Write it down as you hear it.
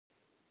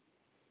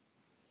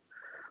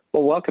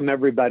Well, welcome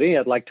everybody.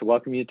 I'd like to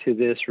welcome you to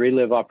this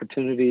Relive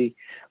Opportunity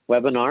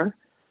webinar.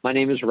 My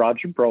name is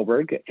Roger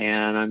Broberg,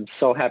 and I'm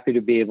so happy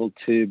to be able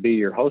to be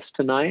your host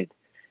tonight.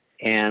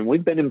 And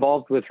we've been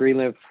involved with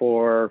Relive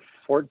for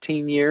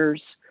 14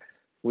 years.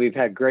 We've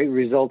had great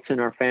results in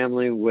our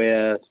family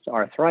with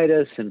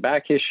arthritis and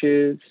back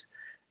issues,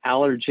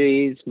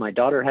 allergies. My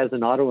daughter has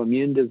an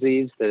autoimmune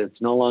disease that is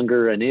no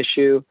longer an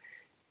issue.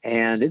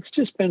 And it's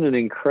just been an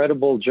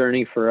incredible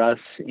journey for us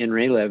in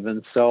Relive.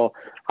 And so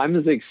I'm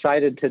as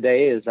excited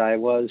today as I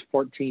was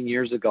 14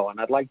 years ago. And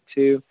I'd like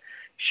to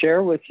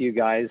share with you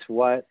guys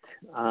what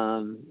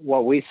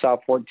we saw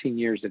 14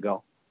 years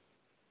ago.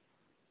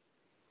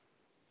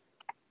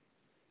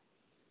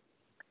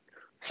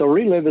 So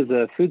Relive is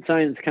a food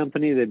science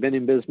company. They've been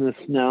in business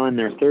now in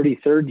their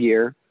 33rd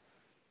year.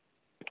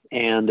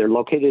 And they're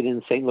located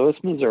in St. Louis,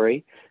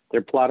 Missouri.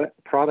 Their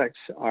products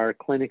are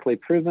clinically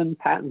proven,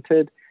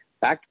 patented,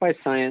 backed by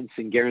science,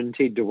 and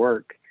guaranteed to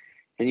work.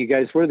 And you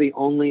guys, we're the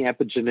only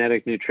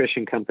epigenetic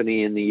nutrition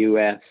company in the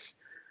U.S.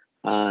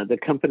 The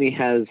company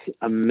has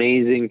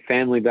amazing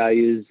family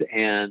values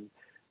and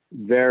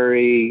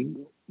really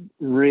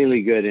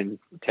good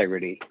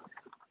integrity.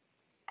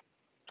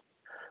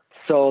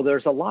 So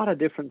there's a lot of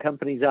different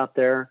companies out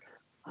there.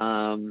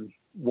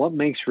 What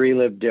makes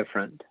Relive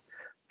different?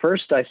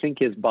 First, I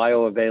think, is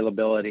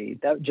bioavailability.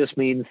 That just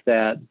means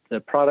that the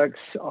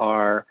products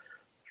are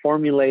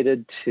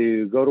formulated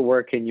to go to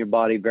work in your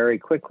body very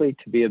quickly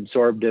to be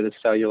absorbed at a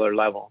cellular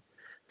level.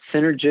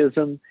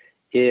 Synergism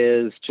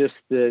is just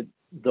that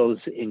those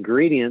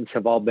ingredients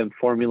have all been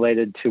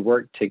formulated to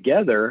work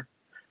together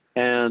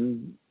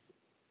and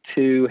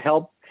to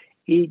help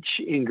each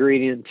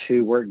ingredient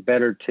to work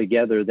better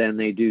together than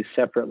they do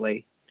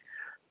separately.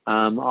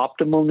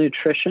 Optimal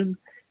nutrition,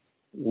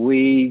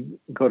 we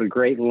go to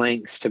great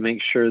lengths to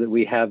make sure that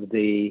we have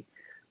the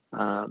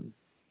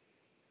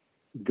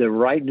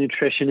right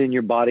nutrition in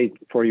your body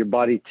for your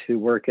body to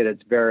work at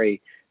its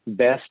very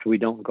best. We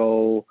don't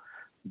go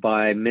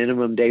by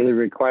minimum daily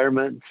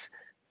requirements,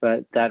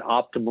 but that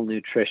optimal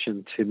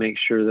nutrition to make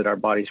sure that our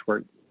bodies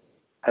work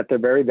at their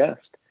very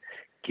best.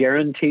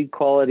 Guaranteed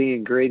quality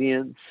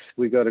ingredients,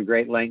 we go to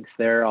great lengths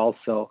there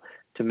also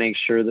to make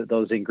sure that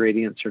those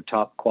ingredients are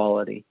top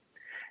quality.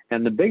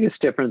 And the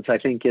biggest difference, I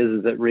think,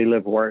 is that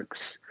Relive works.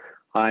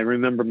 I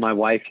remember my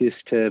wife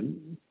used to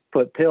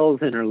put pills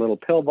in her little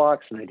pill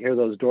box, and I'd hear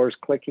those doors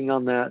clicking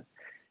on that.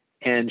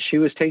 And she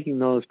was taking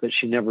those, but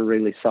she never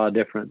really saw a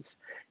difference.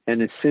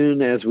 And as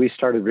soon as we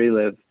started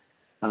Relive,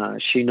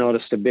 she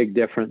noticed a big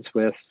difference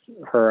with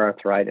her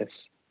arthritis.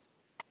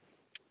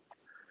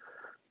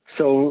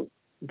 So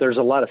there's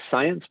a lot of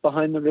science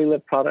behind the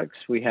Relive products.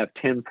 We have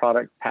 10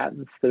 product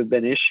patents that have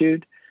been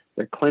issued.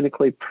 They're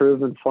clinically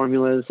proven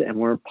formulas, and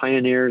we're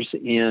pioneers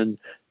in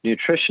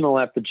nutritional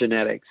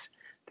epigenetics.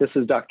 This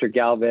is Dr.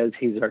 Galvez.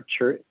 He's our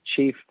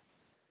chief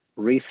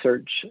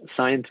research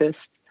scientist.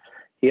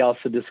 He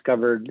also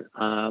discovered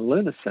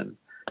lunasin,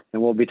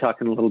 and we'll be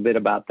talking a little bit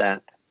about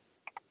that.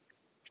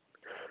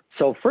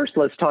 So first,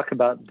 let's talk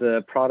about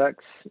the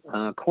products.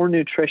 Core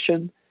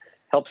nutrition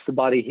helps the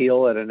body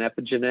heal at an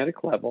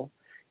epigenetic level.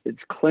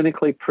 It's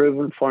clinically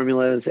proven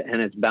formulas,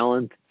 and it's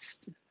balanced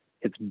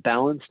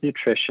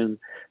nutrition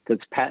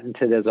that's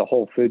patented as a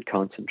whole food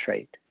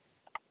concentrate.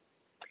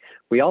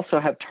 We also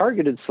have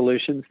targeted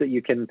solutions that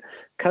you can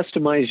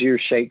customize your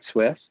shakes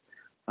with.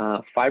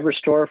 Fiber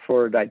Store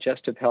for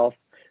digestive health.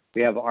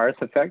 We have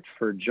Arth Effect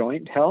for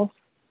joint health.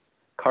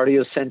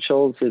 Cardio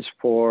Essentials is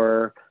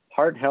for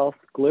heart health.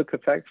 Gluc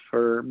Effect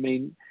for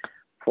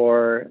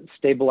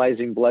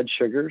stabilizing blood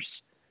sugars.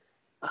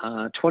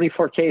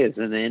 24K is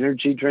an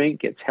energy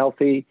drink. It's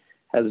healthy,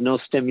 has no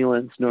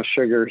stimulants, no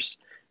sugars,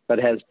 but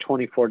has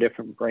 24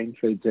 different brain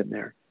foods in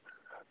there.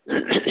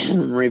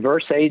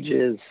 Reverse Age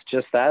is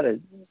just that.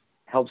 It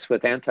helps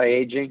with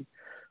anti-aging.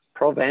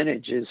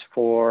 Provantage is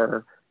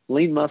for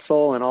lean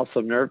muscle and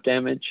also nerve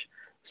damage.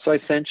 Soy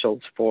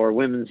Essentials for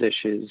women's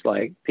issues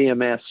like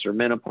PMS or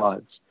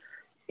menopause.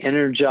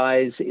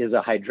 Energize is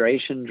a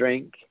hydration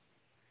drink.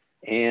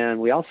 And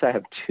we also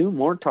have 2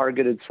 more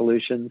targeted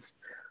solutions.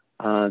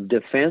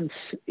 Defense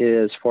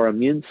is for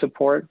immune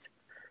support.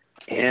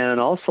 And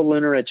also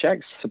Lunarich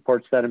X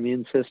supports that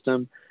immune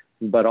system,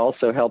 but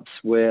also helps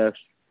with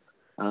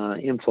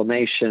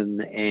inflammation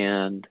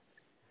and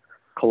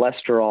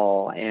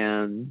cholesterol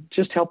and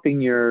just helping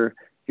your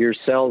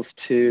cells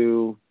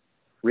to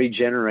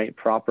regenerate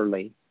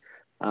properly.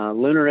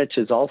 Lunarich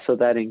is also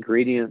that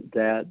ingredient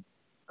that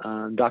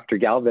Dr.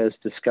 Galvez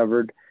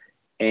discovered,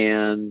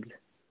 and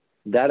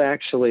that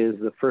actually is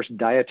the first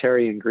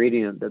dietary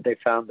ingredient that they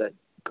found that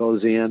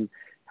goes in,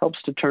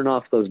 helps to turn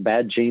off those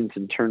bad genes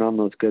and turn on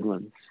those good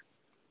ones.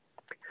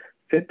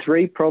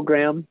 Fit3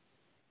 program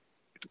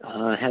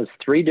has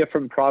 3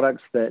 different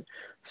products that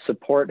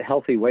support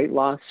healthy weight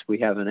loss. We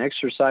have an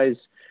exercise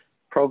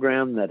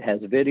program that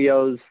has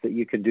videos that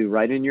you can do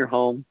right in your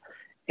home,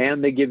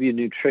 and they give you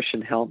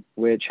nutrition help,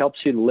 which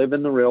helps you to live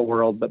in the real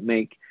world but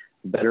make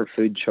better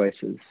food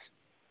choices.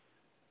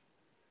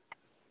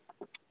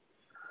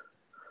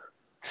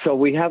 So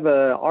we have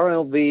a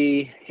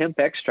RLV hemp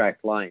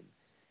extract line,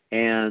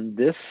 and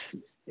this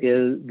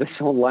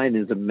whole line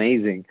is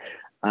amazing.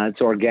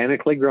 It's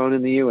organically grown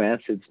in the U.S.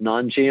 It's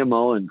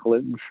non-GMO and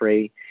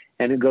gluten-free,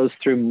 and it goes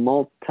through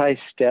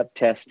multi-step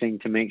testing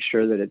to make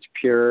sure that it's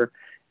pure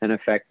and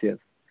effective.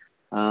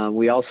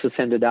 We also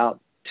send it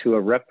out to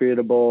a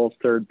reputable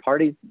third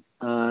party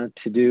to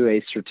do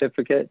a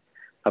certificate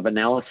of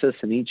analysis,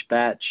 and each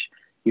batch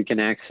you can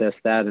access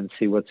that and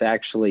see what's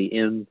actually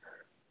in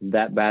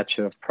that batch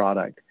of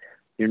product.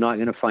 You're not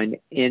going to find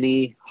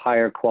any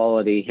higher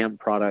quality hemp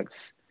products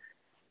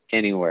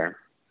anywhere.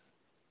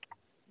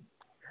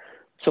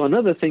 So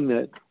another thing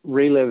that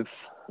Relive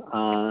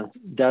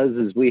does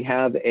is we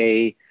have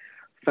a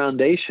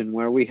foundation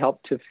where we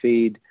help to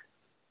feed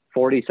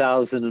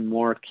 40,000 and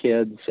more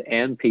kids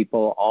and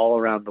people all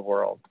around the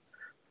world.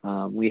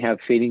 We have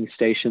feeding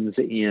stations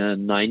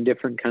in 9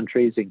 different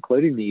countries,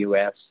 including the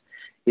U.S.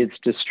 It's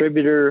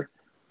distributor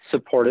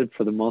supported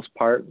for the most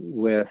part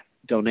with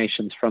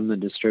donations from the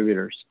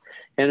distributors.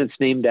 And it's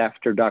named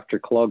after Dr.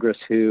 Cologris,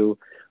 who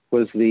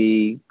was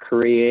the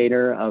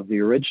creator of the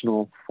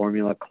original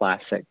Formula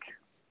Classic.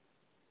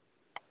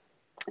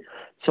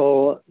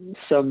 So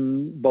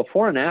some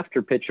before and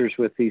after pictures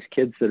with these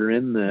kids that are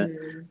in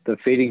the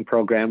feeding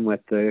program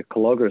with the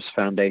Cologris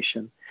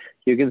Foundation.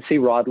 You can see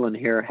Rodlin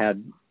here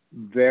had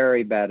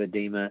very bad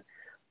edema.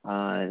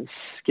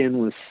 Skin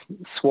was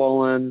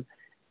swollen,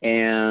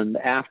 and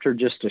after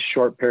just a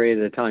short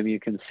period of time, you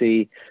can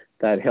see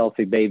that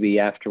healthy baby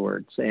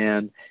afterwards.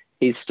 And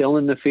he's still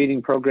in the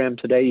feeding program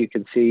today. You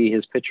can see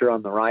his picture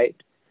on the right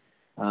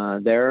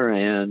there,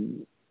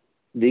 and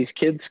these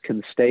kids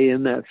can stay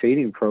in that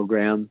feeding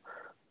program,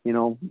 you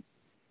know,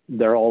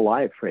 their whole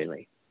life,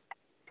 really.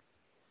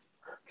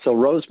 So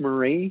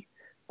Rosemarie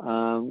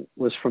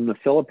was from the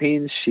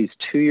Philippines. She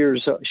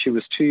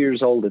was 2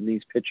 years old in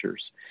these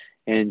pictures,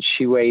 and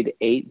she weighed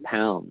 8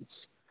 pounds.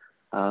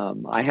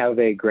 I have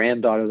a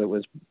granddaughter that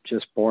was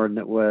just born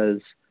that was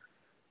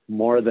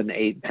more than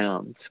 8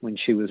 pounds when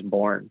she was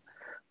born.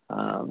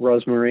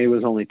 Rosemarie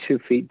was only 2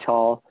 feet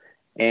tall,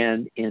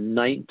 and in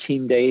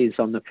 19 days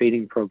on the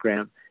feeding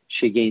program,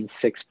 she gained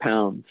 6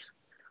 pounds.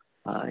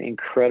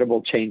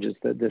 Incredible changes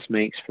that this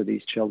makes for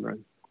these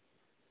children.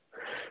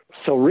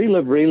 So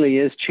Relive really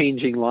is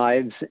changing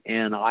lives,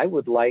 and I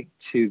would like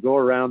to go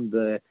around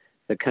the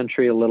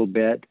country a little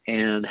bit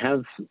and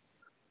have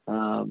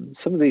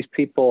some of these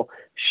people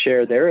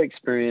share their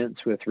experience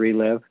with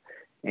Relive.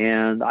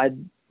 And I'd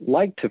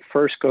like to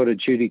first go to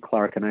Judy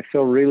Clark, and I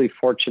feel really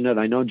fortunate.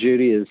 I know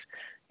Judy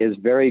is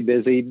very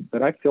busy,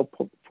 but I feel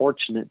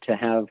fortunate to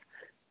have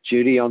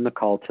Judy on the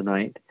call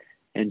tonight.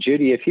 And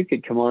Judy, if you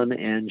could come on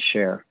and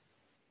share.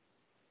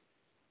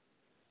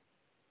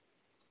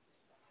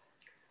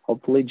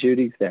 Hopefully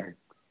Judy's there.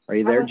 Are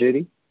you there,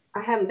 Judy?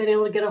 I haven't been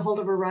able to get a hold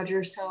of her,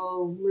 Roger,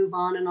 so move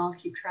on and I'll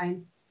keep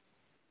trying.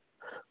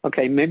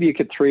 Okay, maybe you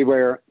could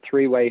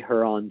three-way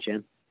her on,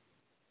 Jen.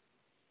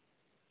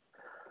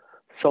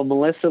 So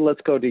Melissa,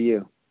 let's go to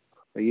you.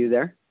 Are you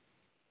there?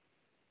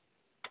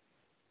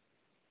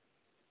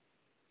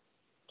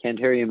 Can't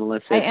hear you,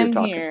 Melissa. I am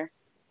here.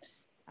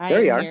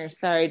 There you are. Here.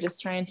 Sorry,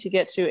 just trying to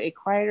get to a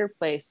quieter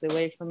place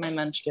away from my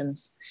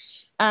munchkins.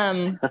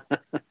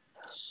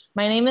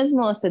 My name is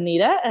Melissa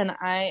Nita, and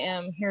I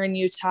am here in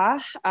Utah.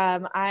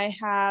 I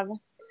have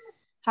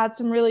had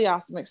some really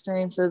awesome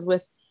experiences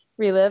with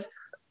Relive.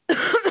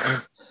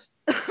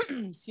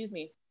 Excuse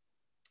me.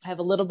 I have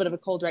a little bit of a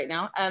cold right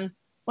now.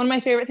 One of my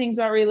favorite things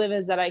about Relive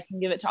is that I can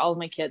give it to all of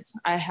my kids.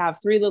 I have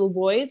 3 little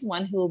boys,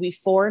 one who will be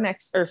 5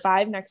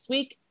 next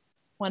week,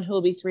 one who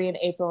will be 3 in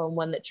April, and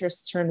one that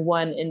just turned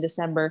 1 in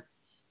December.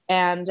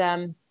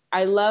 And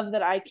I love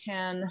that I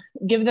can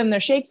give them their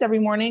shakes every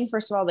morning.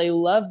 First of all, they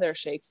love their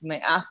shakes and they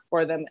ask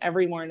for them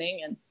every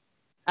morning.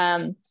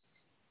 And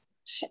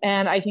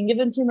I can give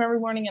them to them every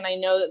morning, and I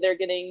know that they're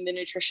getting the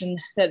nutrition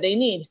that they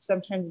need.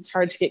 Sometimes it's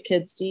hard to get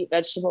kids to eat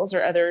vegetables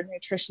or other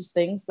nutritious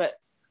things, but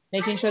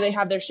making sure they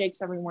have their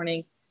shakes every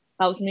morning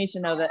helps me to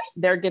know that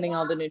they're getting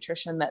all the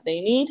nutrition that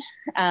they need.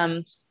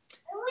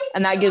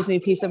 And that gives me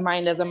peace of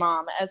mind as a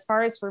mom. As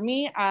far as for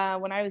me,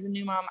 when I was a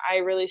new mom, I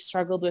really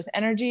struggled with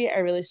energy. I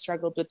really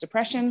struggled with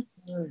depression.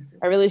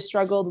 I really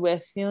struggled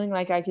with feeling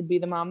like I could be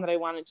the mom that I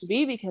wanted to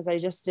be, because I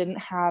just didn't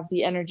have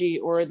the energy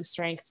or the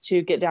strength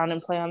to get down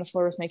and play on the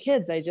floor with my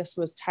kids. I just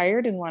was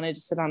tired and wanted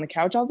to sit on the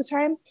couch all the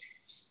time.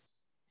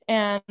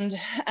 And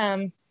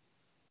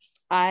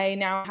I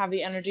now have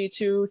the energy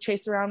to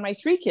chase around my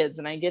 3 kids,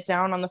 and I get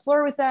down on the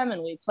floor with them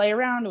and we play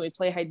around and we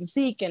play hide and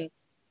seek and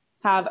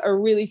have a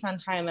really fun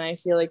time. And I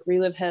feel like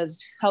Relive has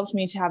helped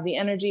me to have the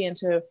energy and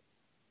to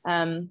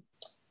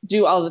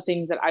do all the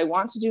things that I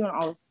want to do and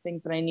all the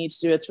things that I need to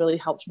do. It's really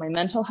helped my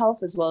mental health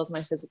as well as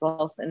my physical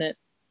health. And it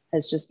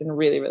has just been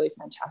really, really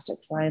fantastic.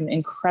 So I'm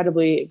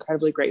incredibly,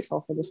 incredibly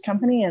grateful for this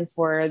company and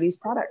for these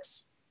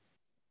products.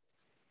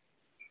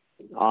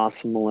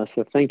 Awesome,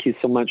 Melissa. Thank you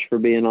so much for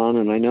being on.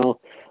 And I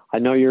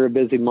know you're a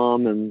busy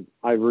mom, and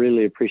I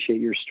really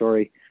appreciate your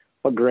story.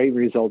 What great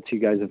results you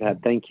guys have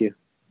had. Thank you.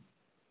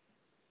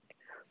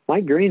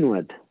 Mike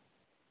Greenwood.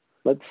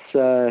 let's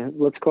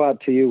go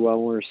out to you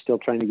while we're still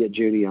trying to get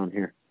Judy on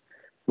here.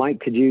 Mike,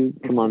 could you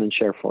come on and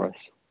share for us?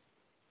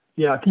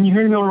 Yeah, can you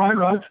hear me all right,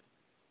 Rod?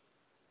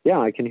 Yeah,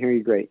 I can hear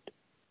you great.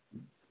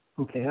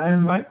 Okay,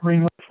 I'm Mike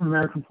Greenwood from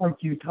American Fork,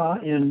 Utah.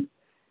 In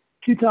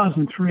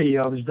 2003,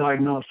 I was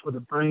diagnosed with a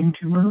brain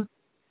tumor,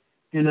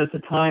 and at the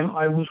time,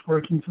 I was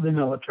working for the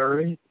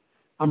military.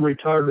 I'm a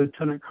retired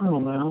lieutenant colonel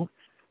now,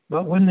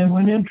 but when they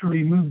went in to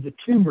remove the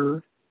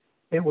tumor,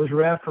 it was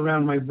wrapped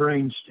around my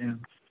brain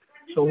stem.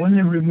 So when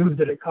they removed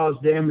it, it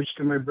caused damage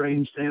to my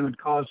brain stem and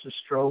caused a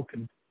stroke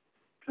and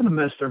kind of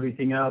messed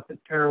everything up. It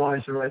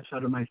paralyzed the right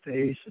side of my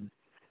face and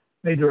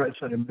made the right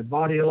side of my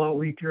body a lot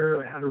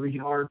weaker. I had a really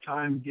hard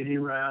time getting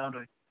around.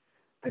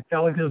 I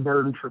felt like a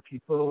burden for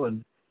people,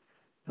 and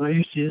I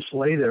used to just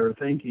lay there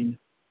thinking,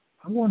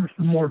 I wonder if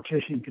the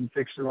mortician can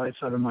fix the right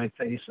side of my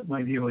face at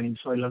my viewing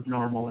so I look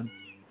normal. And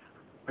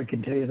I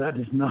can tell you that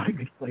is not a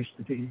good place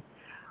to be.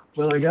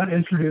 Well, I got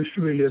introduced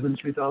to Relive in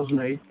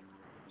 2008.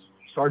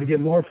 Started to get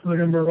more fluid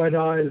in my right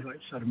eye. The right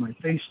side of my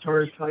face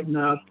started to tighten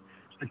up.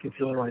 I could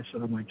feel the right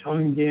side of my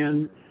tongue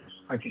again.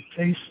 I could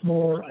taste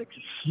more. I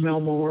could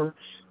smell more.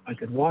 I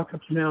could walk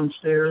up and down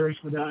stairs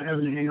without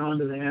having to hang on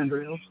to the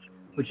handrails,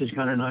 which is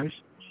kind of nice.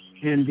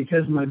 And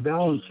because my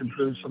balance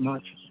improved so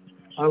much,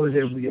 I was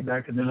able to get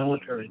back in the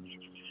military.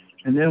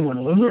 And then when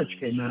Lumerich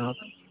came out,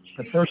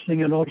 the first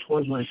thing I noticed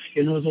was my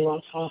skin was a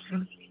lot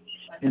softer.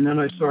 And then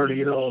I started to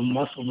get a little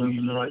muscle movement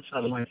in the right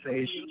side of my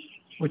face,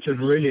 which is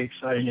really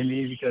exciting to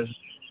me because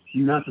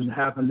nothing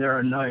happened there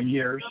in 9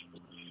 years.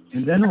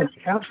 And then when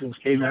the capsules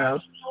came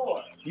out,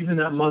 even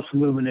that muscle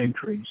movement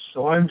increased.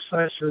 So I'm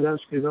excited for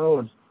that's going to go.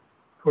 And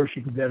of course,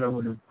 you can bet I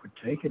would have quit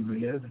taking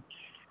Relive.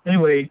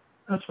 Anyway,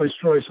 that's my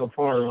story so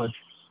far, Raj.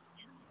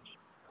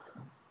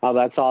 Oh,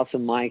 that's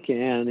awesome, Mike.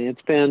 And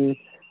it's been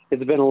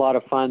a lot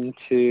of fun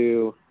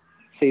to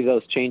see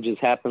those changes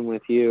happen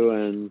with you.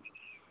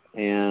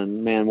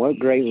 And man, what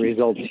great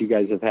results you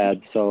guys have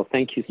had. So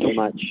thank you so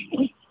much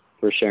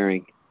for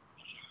sharing.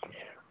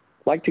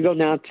 I'd like to go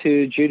now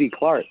to Judy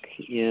Clark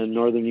in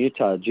Northern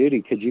Utah.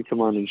 Judy, could you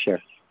come on and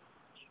share?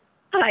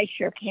 I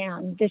sure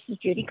can. This is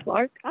Judy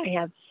Clark. I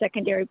have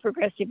secondary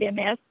progressive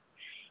MS.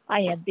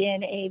 I have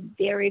been a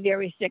very,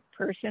 very sick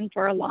person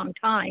for a long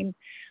time.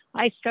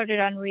 I started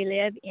on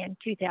Relive in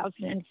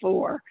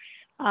 2004.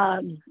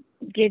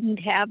 Didn't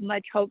have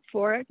much hope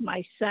for it.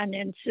 My son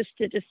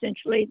insisted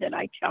essentially that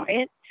I try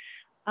it.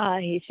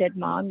 He said,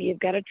 Mom, you've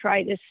got to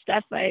try this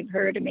stuff. I've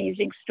heard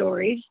amazing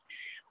stories.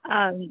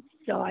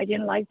 So I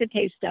didn't like the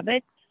taste of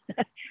it.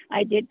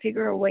 I did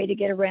figure a way to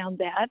get around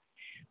that.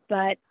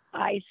 But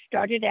I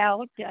started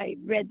out, I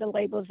read the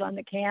labels on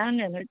the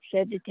can, and it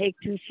said to take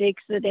 2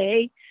 shakes a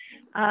day.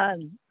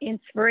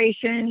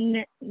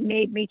 Inspiration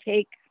made me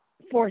take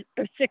 4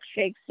 or 6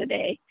 shakes a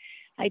day.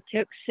 I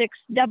took 6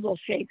 double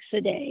shakes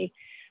a day.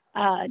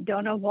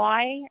 Don't know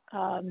why,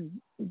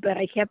 but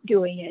I kept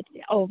doing it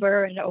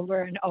over and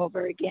over and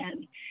over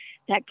again.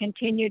 That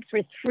continued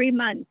for 3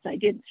 months. I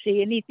didn't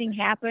see anything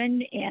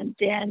happen. And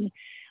then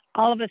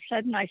all of a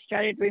sudden I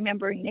started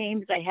remembering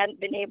names I hadn't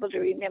been able to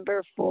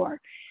remember for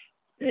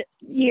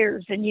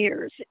years and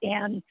years.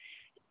 And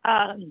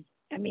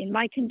I mean,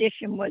 my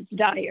condition was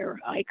dire.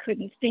 I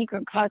couldn't think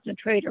or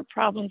concentrate or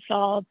problem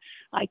solve.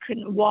 I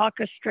couldn't walk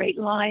a straight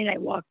line. I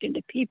walked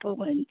into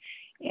people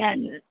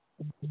and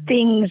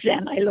things,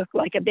 and I looked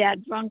like a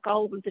bad drunk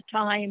all of the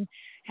time,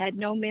 had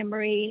no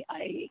memory.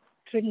 I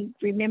couldn't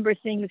remember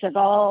things at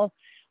all.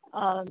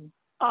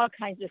 All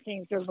kinds of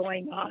things were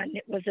going on.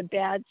 It was a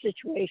bad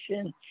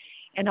situation.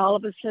 And all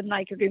of a sudden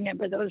I could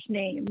remember those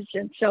names.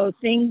 And so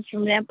things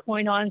from that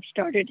point on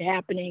started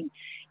happening.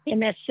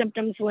 MS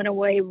symptoms went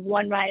away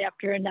one right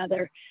after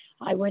another.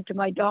 I went to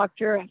my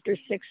doctor after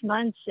 6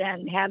 months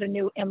and had a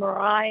new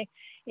MRI.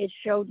 It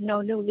showed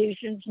no new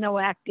lesions, no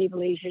active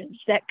lesions.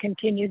 That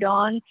continued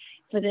on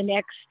for the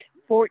next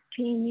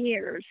 14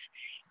 years.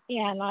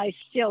 And I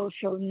still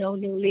showed no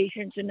new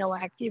lesions and no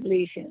active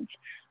lesions.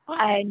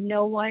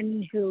 No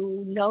one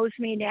who knows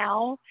me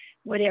now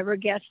would ever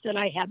guess that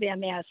I have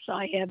MS.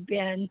 I have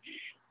been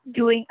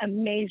doing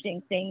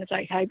amazing things.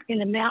 I hike in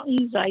the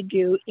mountains. I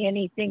do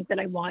anything that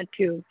I want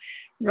to.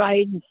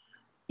 Ride,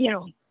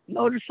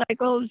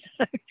 motorcycles,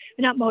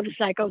 not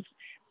motorcycles,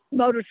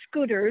 motor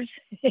scooters.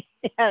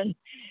 And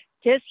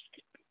just,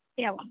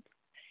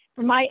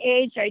 for my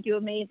age, I do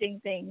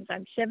amazing things.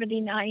 I'm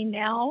 79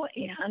 now,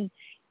 and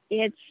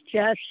it's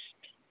just,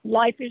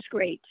 life is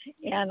great.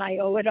 And I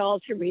owe it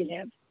all to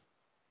Relive.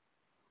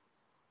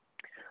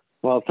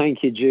 Well,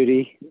 thank you,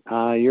 Judy.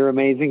 You're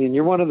amazing. And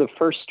you're one of the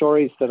first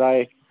stories that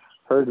I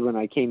heard when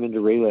I came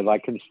into Relive. I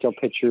can still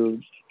picture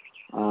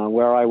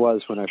where I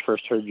was when I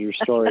first heard your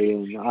story.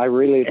 And I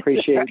really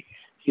appreciate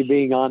you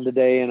being on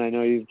today. And I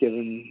know you've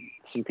given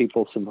some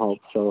people some hope.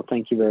 So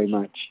thank you very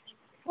much.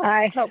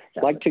 I hope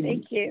so.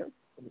 Thank you.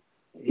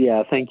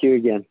 Yeah, thank you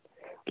again.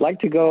 I'd like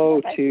to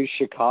go to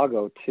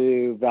Chicago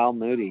to Val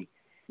Moody.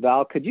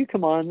 Val, could you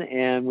come on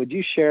and would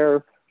you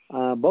share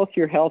both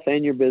your health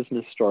and your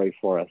business story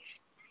for us?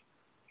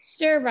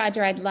 Sure,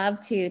 Roger, I'd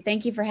love to.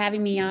 Thank you for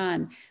having me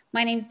on.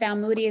 My name's Val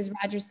Moody. As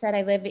Roger said,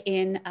 I live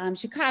in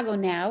Chicago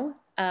now,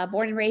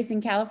 born and raised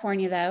in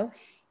California though.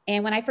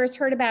 And when I first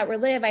heard about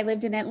Relive, I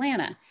lived in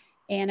Atlanta.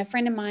 And a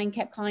friend of mine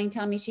kept calling,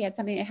 telling me she had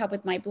something to help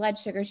with my blood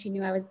sugar. She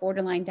knew I was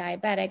borderline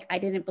diabetic. I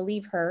didn't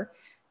believe her.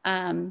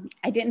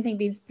 I didn't think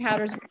these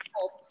powders would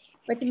help.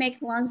 But to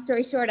make a long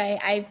story short,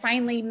 I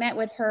finally met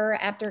with her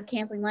after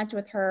canceling lunch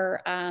with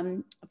her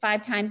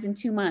 5 times in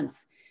 2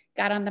 months.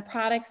 Got on the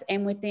products,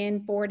 and within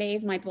 4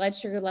 days, my blood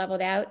sugar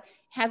leveled out.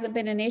 Hasn't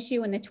been an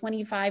issue in the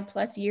 25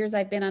 plus years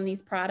I've been on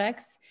these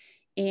products.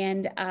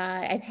 And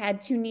I've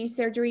had 2 knee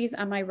surgeries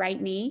on my right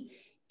knee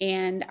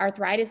and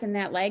arthritis in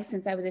that leg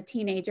since I was a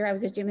teenager. I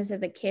was a gymnast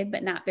as a kid,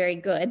 but not very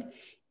good.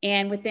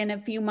 And within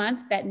a few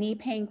months, that knee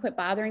pain quit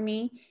bothering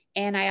me.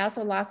 And I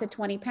also lost the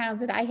 20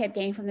 pounds that I had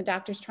gained from the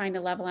doctors trying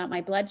to level out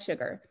my blood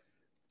sugar.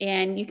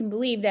 And you can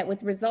believe that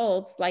with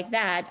results like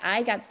that,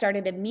 I got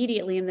started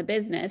immediately in the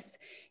business.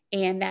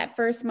 And that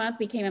first month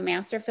became a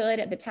master affiliate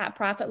at the top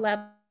profit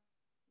level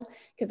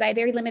because I had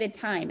very limited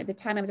time. At the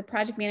time, I was a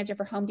project manager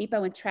for Home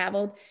Depot and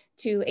traveled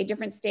to a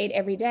different state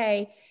every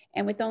day.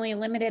 And with only a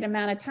limited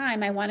amount of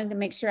time, I wanted to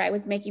make sure I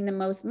was making the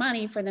most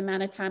money for the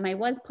amount of time I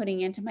was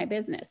putting into my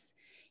business.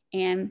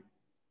 And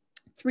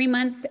 3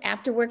 months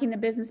after working the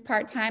business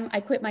part-time, I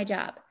quit my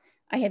job.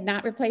 I had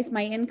not replaced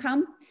my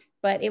income,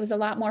 but it was a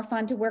lot more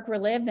fun to work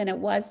Relive than it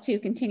was to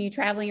continue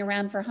traveling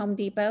around for Home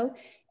Depot.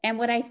 And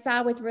what I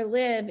saw with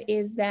Relive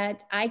is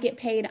that I get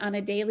paid on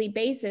a daily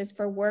basis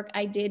for work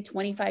I did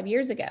 25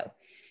 years ago.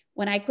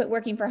 When I quit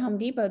working for Home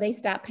Depot, they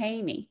stopped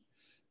paying me.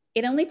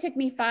 It only took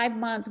me 5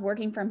 months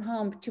working from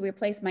home to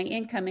replace my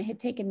income. It had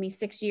taken me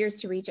 6 years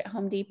to reach at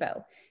Home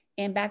Depot.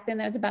 And back then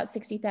that was about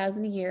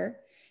 $60,000 a year.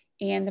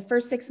 And the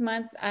first 6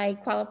 months I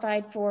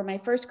qualified for my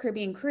first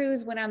Caribbean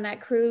cruise, went on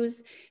that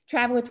cruise,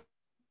 traveled with,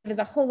 it was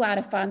a whole lot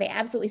of fun. They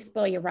absolutely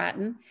spoil you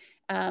rotten.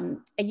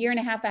 A year and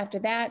a half after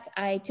that,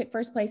 I took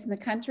first place in the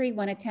country,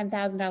 won a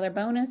 $10,000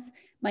 bonus.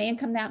 My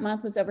income that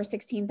month was over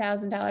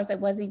 $16,000. I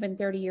wasn't even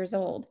 30 years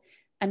old.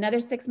 Another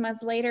 6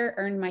 months later,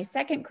 earned my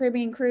second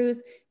Caribbean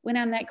cruise, went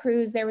on that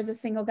cruise. There was a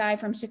single guy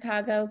from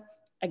Chicago.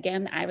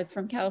 Again, I was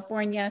from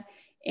California.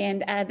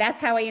 And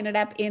that's how I ended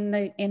up in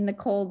the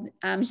cold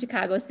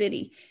Chicago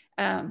city.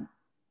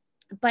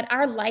 But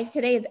our life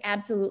today is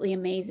absolutely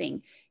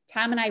amazing.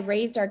 Tom and I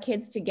raised our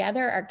kids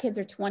together. Our kids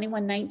are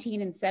 21,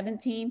 19, and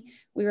 17.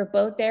 We were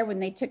both there when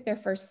they took their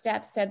first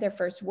steps, said their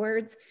first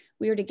words.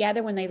 We were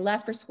together when they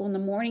left for school in the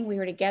morning. We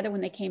were together when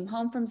they came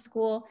home from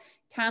school.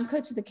 Tom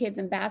coached the kids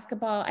in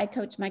basketball. I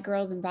coached my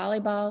girls in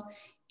volleyball.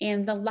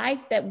 And the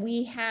life that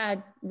we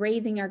had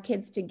raising our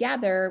kids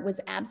together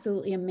was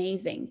absolutely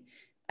amazing.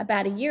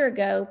 About a year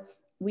ago,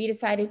 we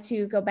decided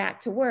to go back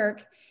to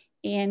work.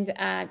 And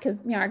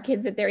because our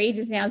kids at their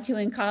ages now, 2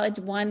 in college,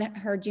 1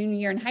 her junior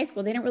year in high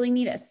school, they don't really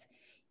need us.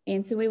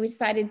 And so we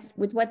decided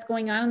with what's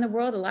going on in the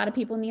world, a lot of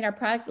people need our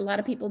products, a lot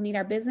of people need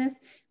our business.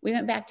 We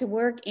went back to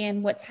work,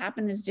 and what's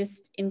happened is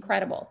just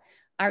incredible.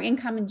 Our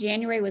income in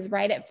January was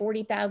right at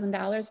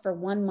 $40,000 for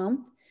 1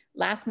 month.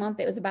 Last month,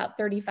 it was about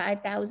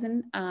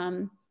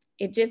 $35,000.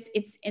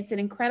 It's an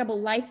incredible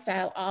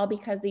lifestyle, all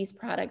because these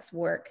products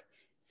work.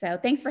 So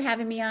thanks for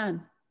having me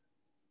on.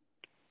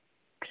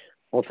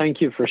 Well,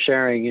 thank you for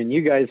sharing. And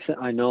you guys,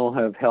 I know,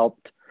 have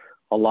helped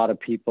a lot of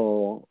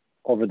people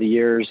over the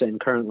years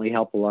and currently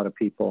help a lot of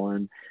people.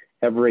 And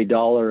every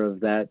dollar of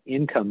that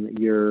income that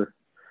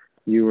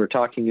you were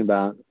talking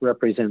about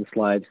represents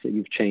lives that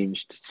you've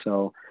changed.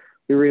 So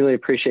we really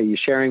appreciate you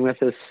sharing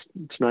with us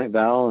tonight,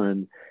 Val,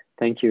 and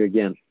thank you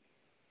again.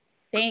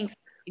 Thanks.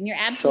 And you're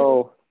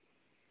absolutely. So,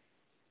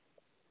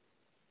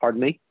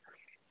 pardon me?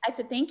 I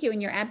said thank you,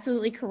 and you're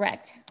absolutely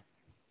correct.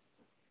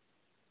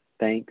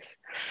 Thanks.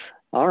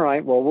 All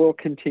right, well, we'll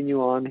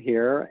continue on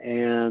here,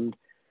 and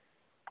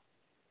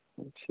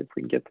let's see if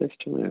we can get this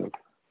to move.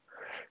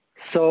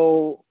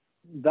 So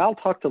Val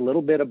talked a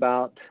little bit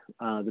about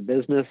the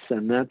business,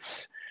 and that's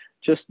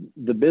just,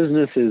 the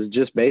business is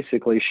just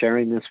basically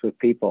sharing this with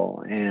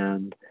people.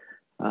 And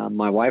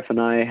my wife and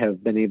I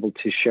have been able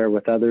to share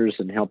with others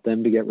and help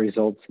them to get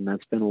results, and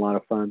that's been a lot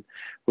of fun.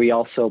 We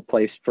also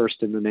placed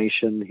first in the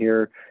nation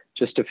here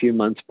just a few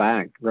months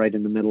back, right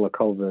in the middle of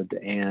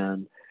COVID,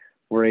 and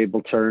we're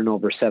able to earn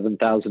over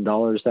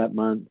 $7,000 that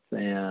month,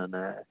 and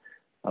a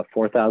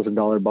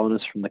 $4,000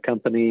 bonus from the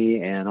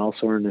company, and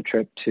also earn a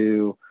trip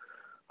to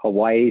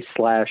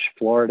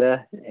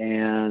Hawaii/Florida.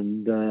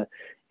 And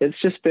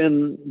it's just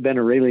been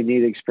a really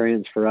neat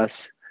experience for us,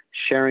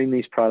 sharing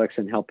these products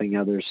and helping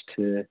others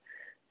to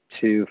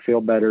feel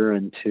better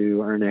and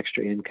to earn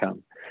extra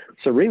income.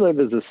 So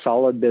Relive is a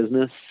solid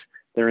business.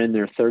 They're in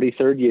their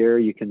 33rd year.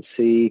 You can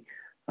see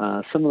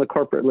some of the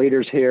corporate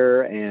leaders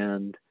here,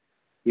 and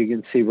you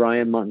can see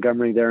Ryan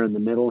Montgomery there in the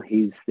middle.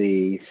 He's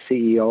the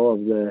CEO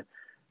of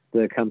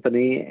the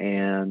company,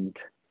 and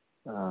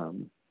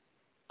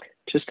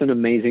just an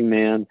amazing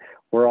man.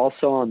 We're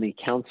also on the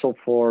Council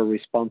for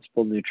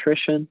Responsible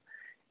Nutrition,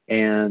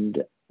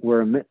 and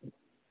we're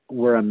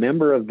a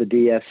member of the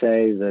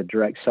DSA, the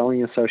Direct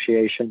Selling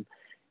Association.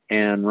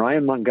 And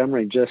Ryan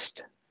Montgomery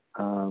just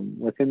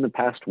within the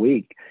past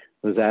week,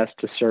 was asked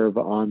to serve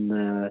on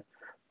the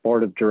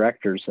board of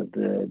directors of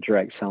the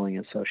Direct Selling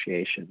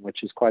Association,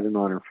 which is quite an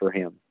honor for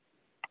him.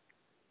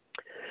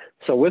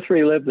 So with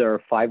Relive, there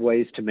are 5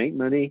 ways to make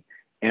money,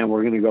 and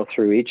we're going to go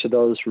through each of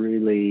those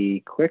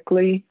really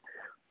quickly.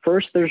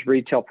 First, there's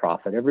retail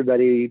profit.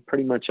 Everybody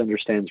pretty much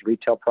understands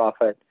retail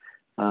profit.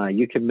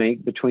 You can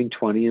make between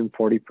 20 and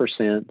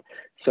 40%.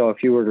 So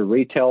if you were to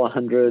retail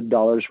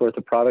 $100 worth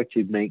of product,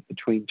 you'd make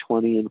between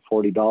 $20 and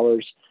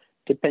 $40,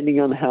 depending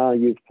on how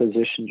you've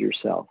positioned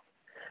yourself.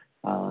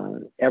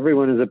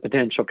 Everyone is a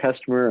potential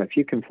customer. If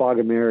you can flog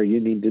a mirror, you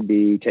need to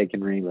be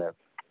taking Relive.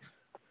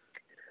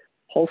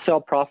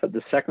 Wholesale profit,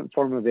 the second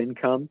form of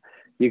income,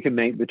 you can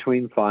make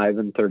between 5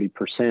 and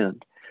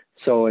 30%.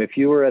 So if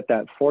you were at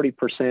that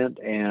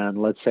 40%,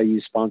 and let's say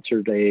you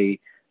sponsored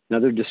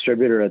another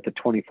distributor at the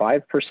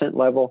 25%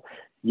 level,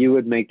 you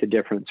would make the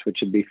difference, which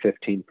would be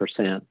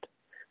 15%.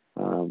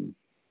 And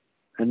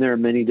there are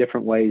many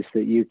different ways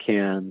that you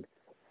can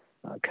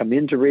come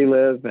into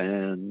Relive,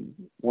 and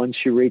once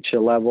you reach a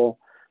level,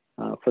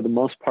 for the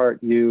most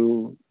part,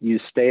 you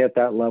stay at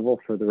that level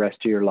for the rest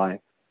of your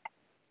life.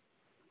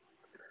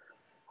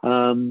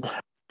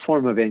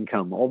 Form of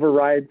income,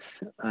 overrides,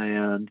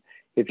 and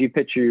if you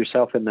picture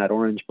yourself in that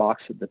orange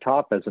box at the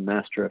top as a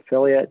master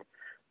affiliate,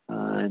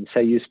 and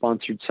say you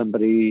sponsored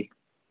somebody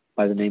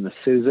by the name of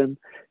Susan,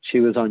 she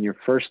was on your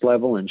first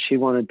level and she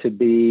wanted to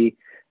be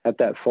at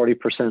that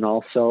 40%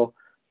 also,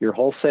 your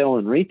wholesale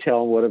and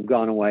retail would have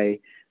gone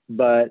away,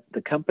 but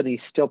the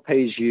company still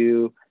pays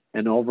you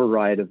an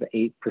override of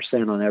 8%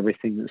 on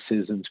everything that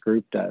Susan's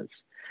group does.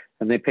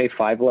 And they pay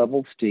 5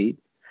 levels deep,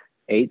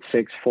 8,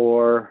 6,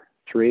 4,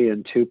 3,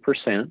 and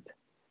 2%.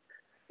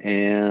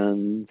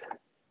 And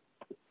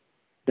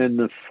then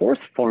the fourth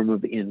form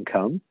of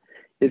income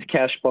is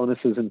cash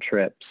bonuses and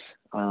trips.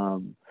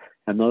 And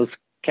those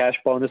cash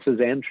bonuses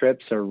and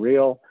trips are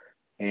real,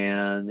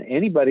 and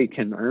anybody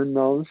can earn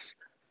those.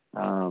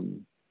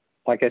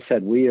 Like I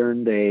said, we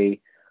earned a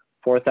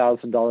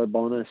 $4,000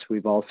 bonus.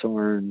 We've also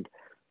earned,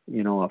 a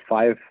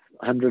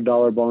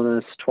 $500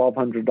 bonus,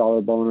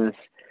 $1,200 bonus,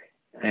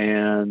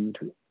 and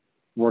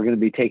we're going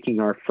to be taking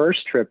our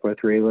first trip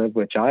with Relive,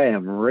 which I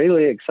am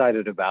really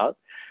excited about.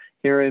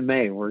 Here in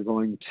May, we're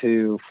going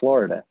to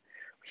Florida.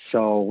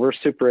 So we're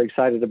super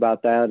excited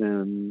about that,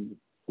 and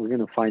we're going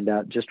to find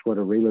out just what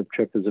a Relive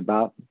trip is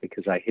about,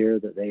 because I hear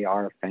that they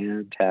are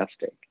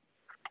fantastic.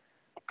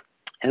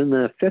 And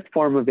the fifth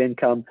form of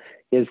income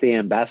is the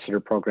ambassador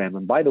program.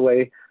 And by the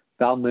way,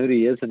 Val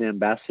Moody is an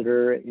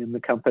ambassador in the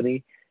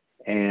company.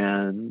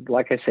 And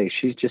like I say,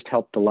 she's just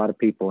helped a lot of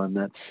people. And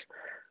that's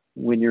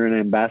when you're an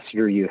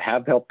ambassador, you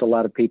have helped a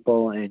lot of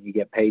people and you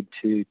get paid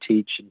to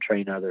teach and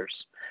train others.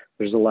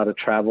 There's a lot of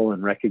travel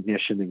and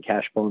recognition and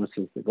cash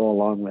bonuses that go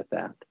along with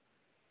that.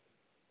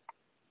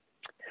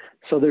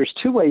 So there's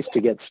 2 ways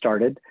to get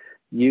started.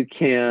 You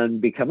can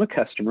become a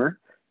customer,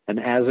 and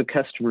as a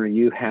customer,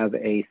 you have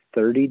a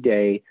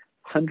 30-day,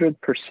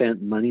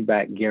 100%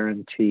 money-back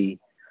guarantee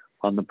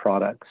on the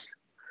products.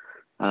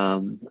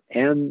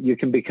 And you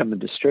can become a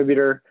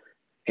distributor,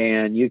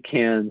 and you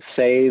can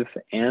save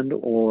and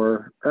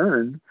or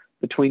earn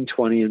between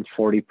 20 and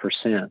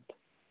 40%.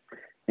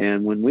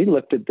 And when we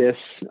looked at this,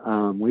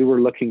 we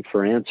were looking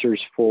for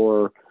answers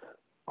for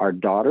our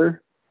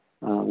daughter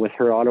with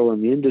her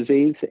autoimmune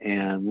disease,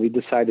 and we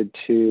decided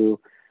to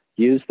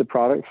use the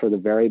product for the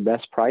very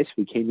best price.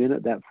 We came in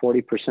at that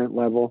 40%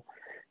 level,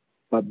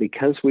 but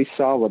because we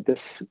saw what this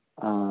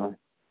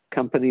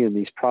company and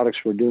these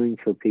products were doing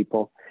for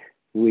people,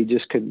 we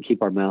just couldn't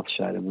keep our mouth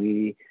shut, and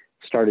we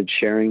started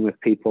sharing with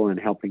people and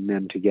helping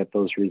them to get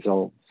those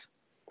results.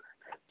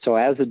 So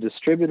as a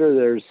distributor,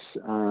 there's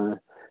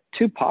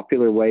 2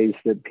 popular ways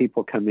that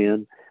people come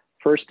in.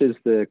 First is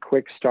the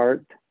quick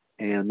start,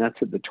 and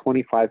that's at the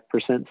 25%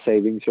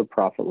 savings or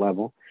profit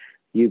level.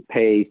 You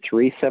pay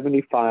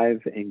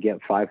 $375 and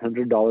get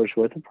 $500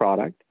 worth of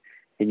product,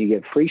 and you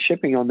get free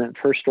shipping on that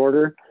first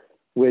order,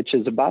 which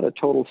is about a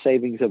total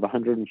savings of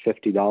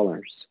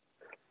 $150.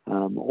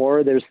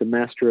 Or there's the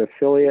master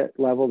affiliate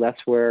level.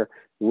 That's where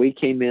we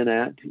came in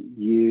at.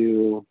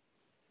 You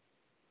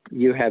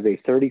have a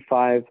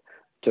 35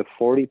 to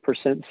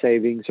 40%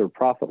 savings or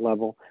profit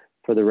level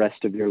for the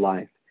rest of your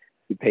life.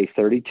 You pay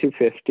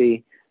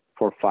 $32.50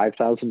 for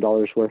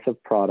 $5,000 worth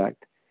of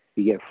product.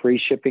 You get free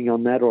shipping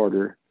on that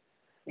order.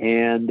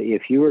 And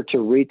if you were to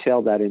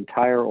retail that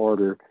entire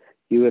order,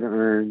 you would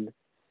earn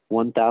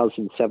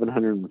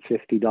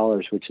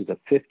 $1,750, which is a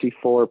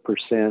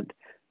 54%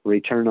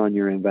 return on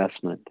your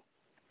investment.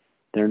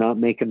 They're not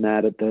making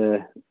that at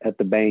the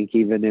bank,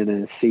 even in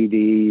a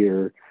CD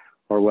or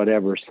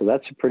whatever. So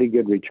that's a pretty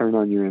good return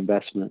on your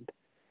investment.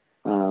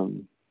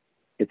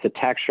 It's a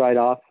tax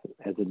write-off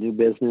as a new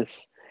business,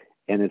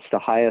 and it's the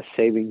highest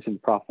savings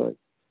and profit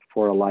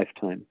for a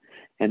lifetime.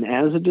 And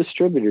as a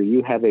distributor,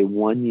 you have a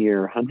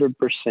 1-year,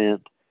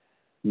 100%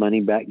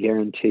 money-back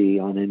guarantee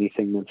on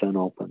anything that's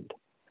unopened.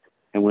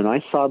 And when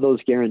I saw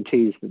those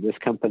guarantees that this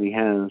company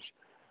has,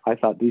 I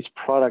thought these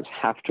products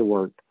have to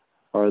work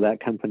or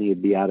that company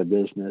would be out of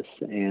business.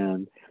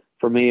 And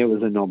for me, it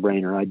was a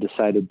no-brainer. I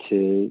decided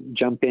to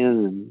jump in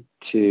and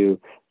to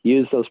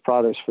use those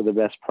products for the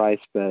best price.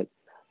 But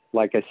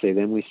like I say,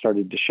 then we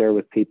started to share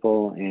with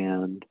people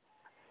and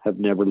have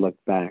never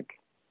looked back.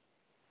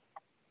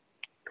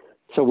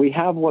 So we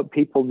have what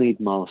people need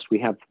most. We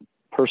have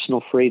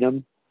personal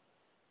freedom.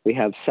 We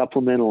have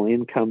supplemental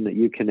income that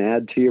you can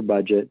add to your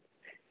budget,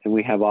 and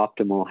we have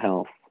optimal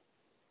health.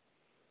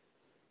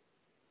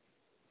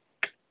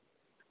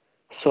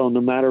 So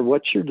no matter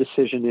what your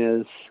decision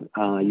is,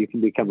 you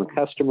can become a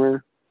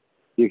customer,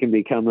 you can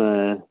become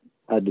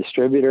a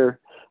distributor,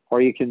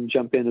 or you can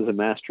jump in as a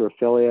master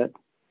affiliate.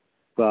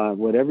 But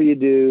whatever you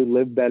do,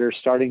 live better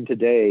starting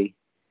today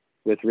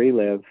with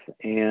Relive.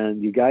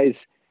 And you guys,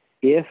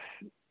 if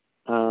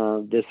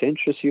this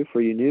interests you,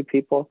 for you new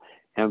people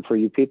and for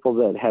you people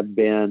that have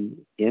been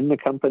in the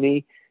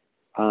company,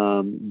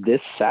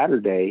 this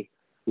Saturday,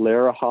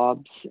 Lara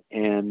Hobbs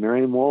and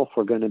Miriam Wolf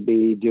are going to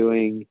be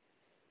doing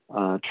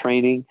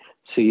training.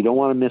 So you don't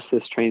want to miss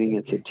this training.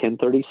 It's at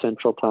 10:30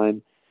 Central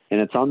Time, and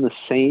it's on the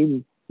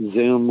same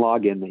Zoom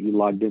login that you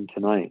logged in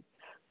tonight.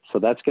 So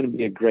that's going to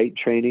be a great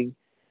training.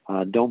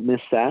 Don't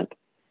miss that.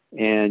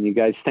 And you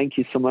guys, thank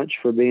you so much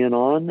for being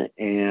on,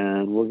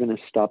 and we're going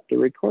to stop the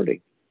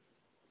recording.